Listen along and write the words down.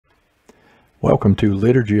Welcome to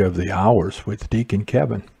Liturgy of the Hours with Deacon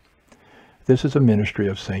Kevin. This is a ministry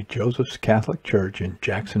of St. Joseph's Catholic Church in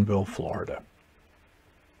Jacksonville, Florida.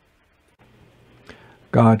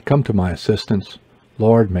 God, come to my assistance.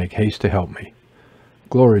 Lord, make haste to help me.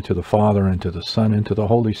 Glory to the Father, and to the Son, and to the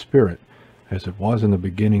Holy Spirit, as it was in the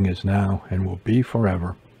beginning, is now, and will be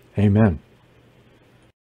forever. Amen.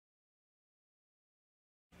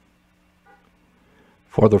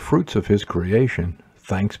 For the fruits of his creation,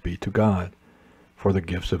 thanks be to God. For the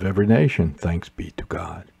gifts of every nation, thanks be to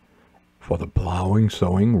God. For the plowing,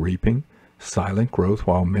 sowing, reaping, silent growth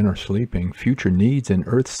while men are sleeping, future needs and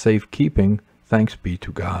earth's safe keeping, thanks be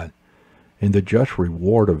to God. In the just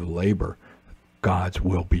reward of labor, God's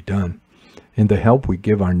will be done. In the help we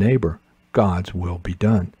give our neighbor, God's will be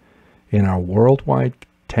done. In our worldwide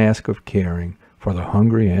task of caring for the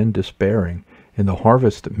hungry and despairing, in the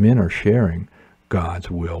harvest men are sharing,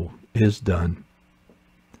 God's will is done.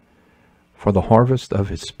 For the harvest of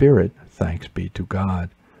his Spirit, thanks be to God.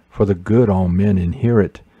 For the good all men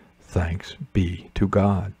inherit, thanks be to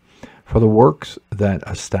God. For the works that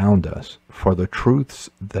astound us, for the truths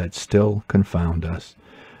that still confound us,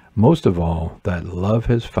 most of all, that love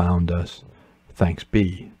has found us, thanks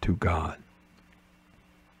be to God.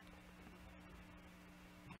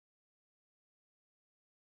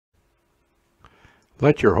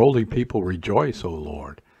 Let your holy people rejoice, O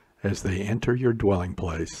Lord, as they enter your dwelling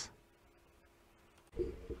place.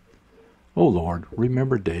 O Lord,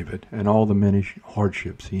 remember David and all the many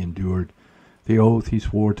hardships he endured, the oath he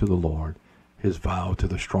swore to the Lord, his vow to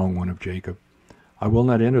the strong one of Jacob. I will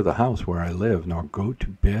not enter the house where I live, nor go to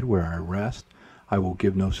bed where I rest. I will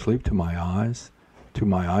give no sleep to my eyes. To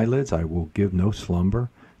my eyelids I will give no slumber,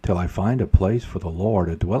 till I find a place for the Lord,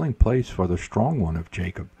 a dwelling place for the strong one of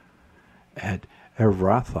Jacob. At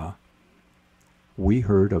Ephrathah we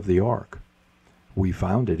heard of the ark. We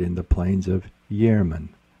found it in the plains of Yerman.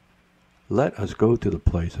 Let us go to the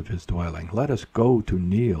place of his dwelling. Let us go to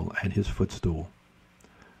kneel at his footstool.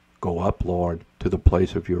 Go up, Lord, to the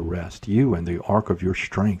place of your rest, you and the ark of your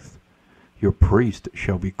strength. Your priest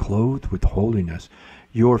shall be clothed with holiness.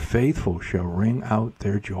 Your faithful shall ring out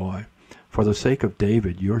their joy. For the sake of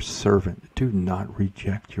David, your servant, do not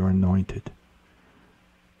reject your anointed.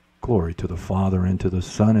 Glory to the Father, and to the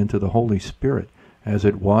Son, and to the Holy Spirit, as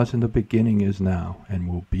it was in the beginning, is now, and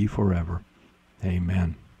will be forever.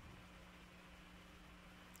 Amen.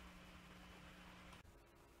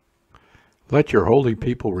 Let your holy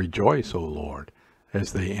people rejoice, O Lord,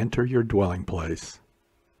 as they enter your dwelling place.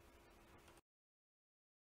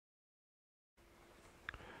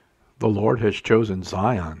 The Lord has chosen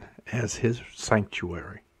Zion as his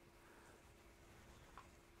sanctuary.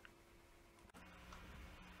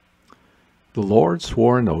 The Lord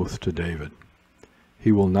swore an oath to David.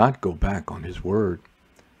 He will not go back on his word.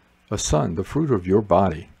 A son, the fruit of your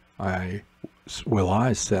body, will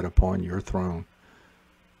I set upon your throne.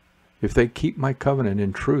 If they keep my covenant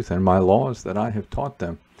in truth and my laws that I have taught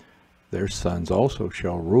them, their sons also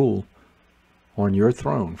shall rule on your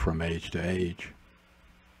throne from age to age.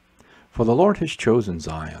 For the Lord has chosen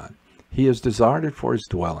Zion. He has desired it for his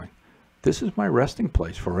dwelling. This is my resting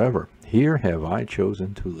place forever. Here have I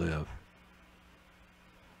chosen to live.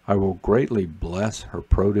 I will greatly bless her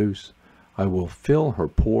produce. I will fill her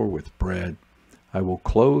poor with bread. I will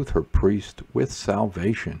clothe her priest with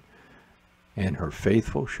salvation, and her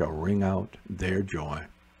faithful shall ring out their joy.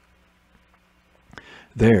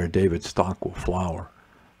 There David's stock will flower.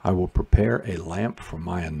 I will prepare a lamp for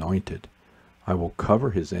my anointed. I will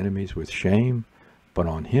cover his enemies with shame, but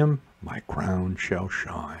on him my crown shall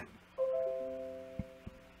shine.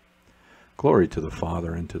 Glory to the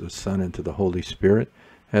Father, and to the Son, and to the Holy Spirit,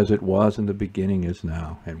 as it was in the beginning, is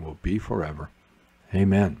now, and will be forever.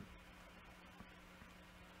 Amen.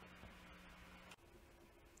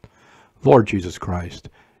 Lord Jesus Christ,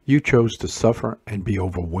 you chose to suffer and be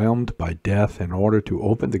overwhelmed by death in order to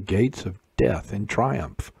open the gates of death in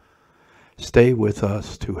triumph. Stay with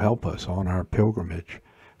us to help us on our pilgrimage.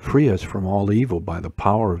 Free us from all evil by the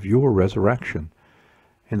power of your resurrection.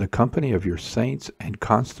 In the company of your saints and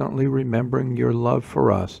constantly remembering your love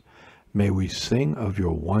for us, may we sing of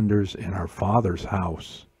your wonders in our Father's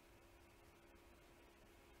house.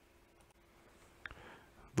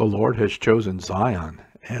 The Lord has chosen Zion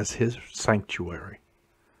as his sanctuary.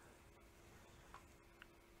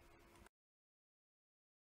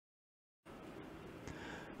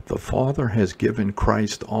 The Father has given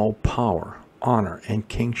Christ all power, honor, and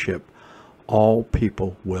kingship. All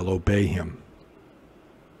people will obey him.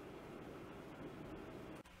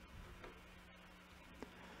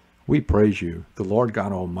 We praise you, the Lord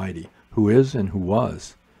God Almighty, who is and who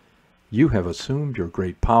was. You have assumed your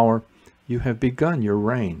great power. you have begun your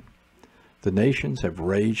reign. The nations have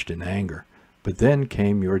raged in anger, but then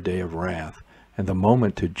came your day of wrath, and the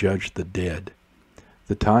moment to judge the dead,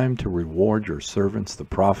 the time to reward your servants the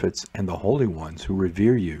prophets and the holy ones who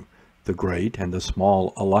revere you, the great and the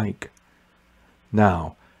small alike.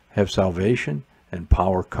 Now have salvation and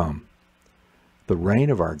power come, the reign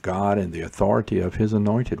of our God and the authority of his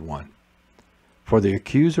anointed one. For the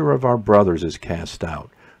accuser of our brothers is cast out,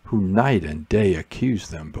 who night and day accuse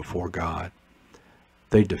them before God.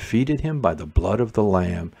 They defeated him by the blood of the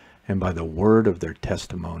Lamb and by the word of their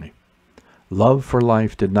testimony. Love for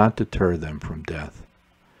life did not deter them from death.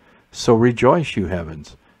 So rejoice, you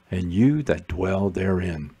heavens, and you that dwell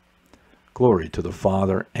therein. Glory to the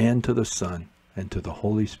Father, and to the Son, and to the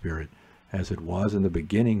Holy Spirit, as it was in the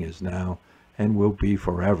beginning, is now, and will be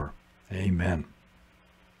forever. Amen.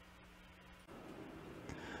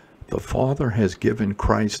 The Father has given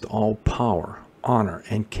Christ all power, honor,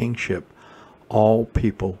 and kingship. All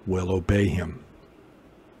people will obey him.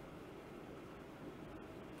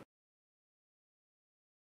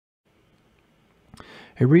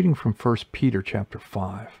 A reading from 1 Peter chapter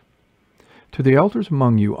 5. To the elders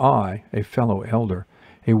among you, I, a fellow elder,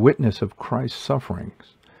 a witness of Christ's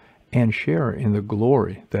sufferings, and sharer in the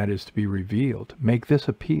glory that is to be revealed, make this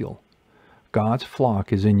appeal. God's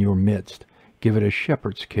flock is in your midst. Give it a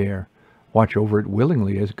shepherd's care. Watch over it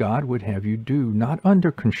willingly as God would have you do, not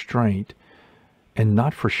under constraint, and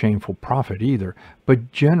not for shameful profit either,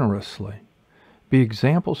 but generously. Be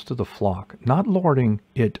examples to the flock, not lording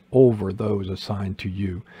it over those assigned to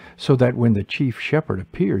you, so that when the chief shepherd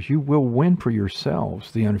appears, you will win for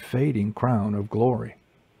yourselves the unfading crown of glory.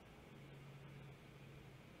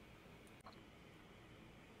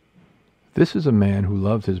 This is a man who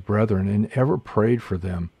loved his brethren and ever prayed for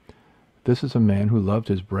them. This is a man who loved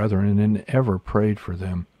his brethren and ever prayed for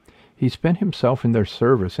them. He spent himself in their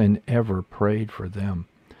service and ever prayed for them.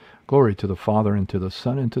 Glory to the Father, and to the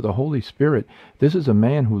Son, and to the Holy Spirit. This is a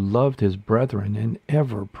man who loved his brethren and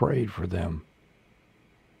ever prayed for them.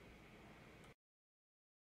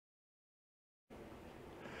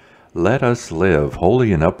 Let us live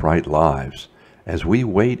holy and upright lives, as we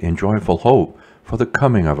wait in joyful hope for the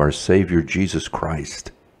coming of our Savior Jesus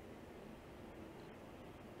Christ.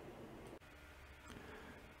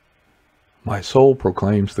 My soul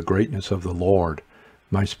proclaims the greatness of the Lord.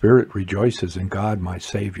 My spirit rejoices in God my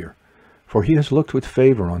Savior, for he has looked with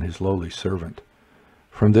favor on his lowly servant.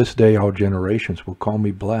 From this day all generations will call me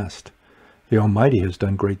blessed. The Almighty has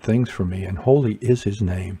done great things for me, and holy is his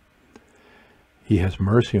name. He has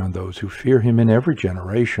mercy on those who fear him in every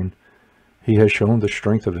generation. He has shown the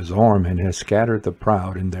strength of his arm, and has scattered the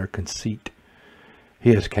proud in their conceit.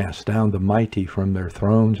 He has cast down the mighty from their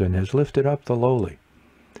thrones, and has lifted up the lowly.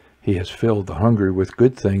 He has filled the hungry with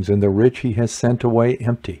good things, and the rich he has sent away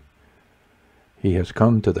empty. He has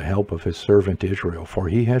come to the help of his servant Israel, for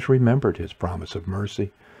he has remembered his promise of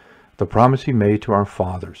mercy, the promise he made to our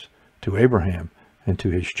fathers, to Abraham, and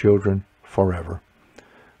to his children forever.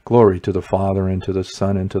 Glory to the Father, and to the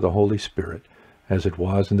Son, and to the Holy Spirit, as it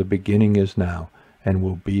was in the beginning, is now, and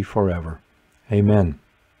will be forever. Amen.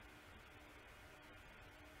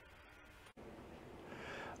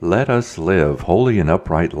 Let us live holy and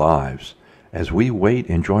upright lives, as we wait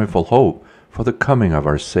in joyful hope for the coming of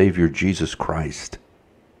our Savior Jesus Christ.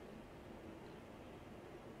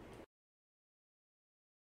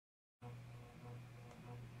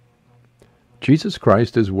 Jesus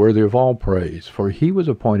Christ is worthy of all praise, for he was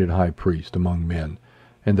appointed high priest among men,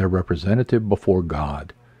 and their representative before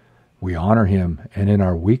God. We honor him, and in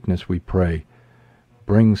our weakness we pray,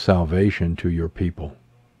 bring salvation to your people.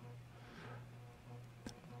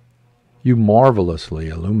 You marvelously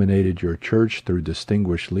illuminated your church through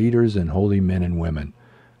distinguished leaders and holy men and women.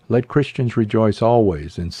 Let Christians rejoice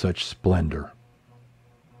always in such splendor.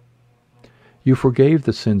 You forgave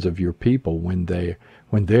the sins of your people when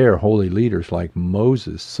their holy leaders like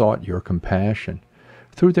Moses sought your compassion.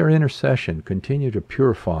 Through their intercession, continue to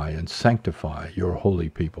purify and sanctify your holy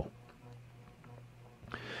people.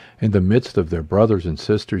 In the midst of their brothers and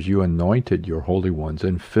sisters, you anointed your holy ones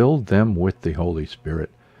and filled them with the Holy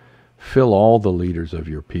Spirit. Fill all the leaders of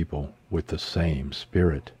your people with the same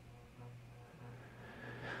Spirit.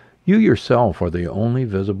 You yourself are the only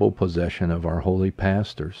visible possession of our holy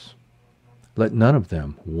pastors. Let none of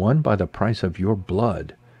them, won by the price of your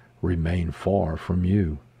blood, remain far from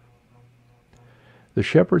you. The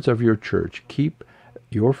shepherds of your church keep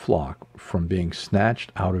your flock from being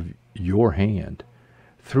snatched out of your hand.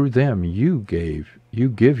 Through them you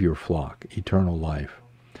give your flock eternal life.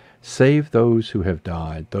 Save those who have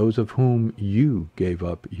died, those of whom you gave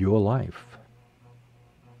up your life.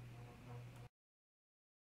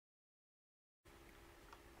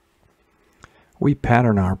 we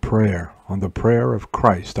pattern our prayer on the prayer of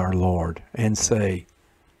Christ our Lord and say,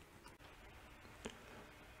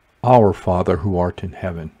 Our Father who art in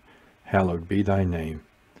heaven, hallowed be thy name.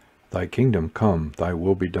 Thy kingdom come, thy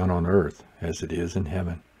will be done on earth as it is in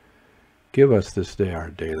heaven. Give us this day our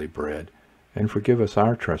daily bread, and forgive us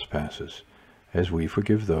our trespasses, as we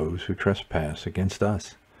forgive those who trespass against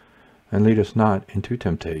us. And lead us not into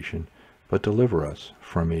temptation, but deliver us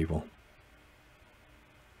from evil.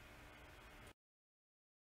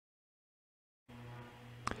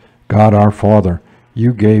 God our Father,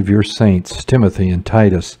 you gave your saints, Timothy and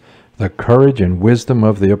Titus, the courage and wisdom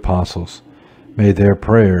of the apostles. May their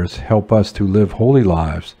prayers help us to live holy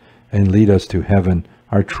lives and lead us to heaven,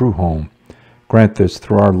 our true home. Grant this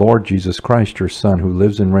through our Lord Jesus Christ, your Son, who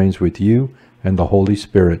lives and reigns with you and the Holy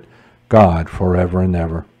Spirit, God, forever and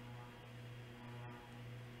ever.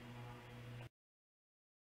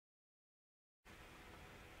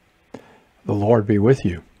 The Lord be with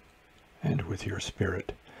you and with your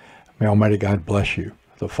spirit. May Almighty God bless you,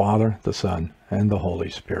 the Father, the Son, and the Holy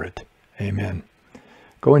Spirit. Amen.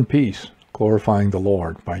 Go in peace, glorifying the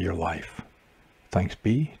Lord by your life. Thanks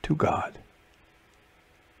be to God.